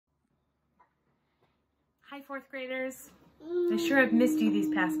Hi, fourth graders. I sure have missed you these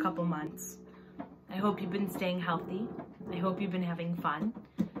past couple months. I hope you've been staying healthy. I hope you've been having fun.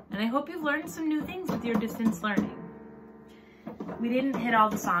 And I hope you've learned some new things with your distance learning. We didn't hit all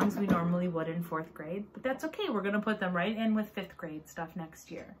the songs we normally would in fourth grade, but that's okay. We're gonna put them right in with fifth grade stuff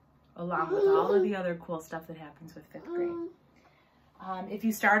next year, along with all of the other cool stuff that happens with fifth grade. If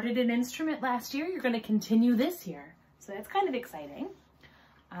you started an instrument last year, you're gonna continue this year. So that's kind of exciting.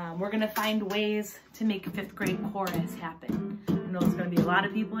 We're gonna find ways to make fifth grade chorus happen. I know there's gonna be a lot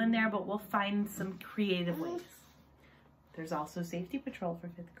of people in there, but we'll find some creative ways. There's also safety patrol for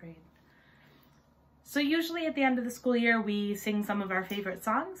fifth grade. So usually at the end of the school year, we sing some of our favorite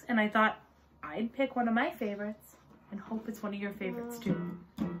songs, and I thought I'd pick one of my favorites and hope it's one of your favorites too.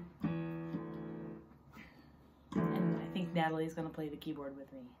 And I think Natalie's gonna play the keyboard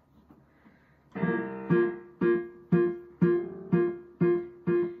with me.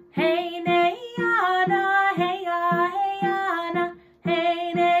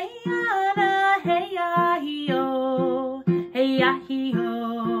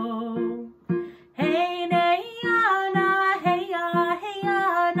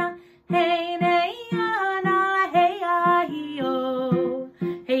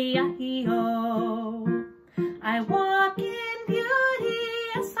 I walk in beauty,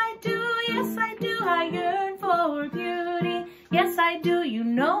 yes I do, I yearn for beauty, yes I do, you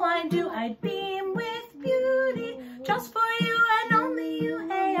know I do, I beam with beauty, just for you and only you,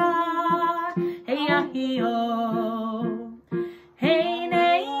 hey ah, hey ah, hey oh, hey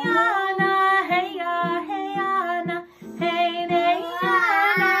nay ah, hey ah, hey ah, hey nay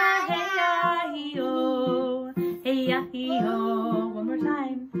ah, hey ah, hey oh, hey ah, hey oh, one more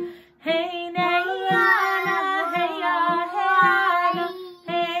time, hey nay.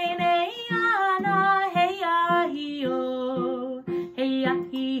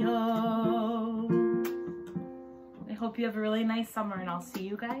 I hope you have a really nice summer, and I'll see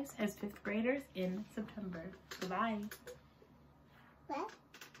you guys as fifth graders in September. Goodbye. What?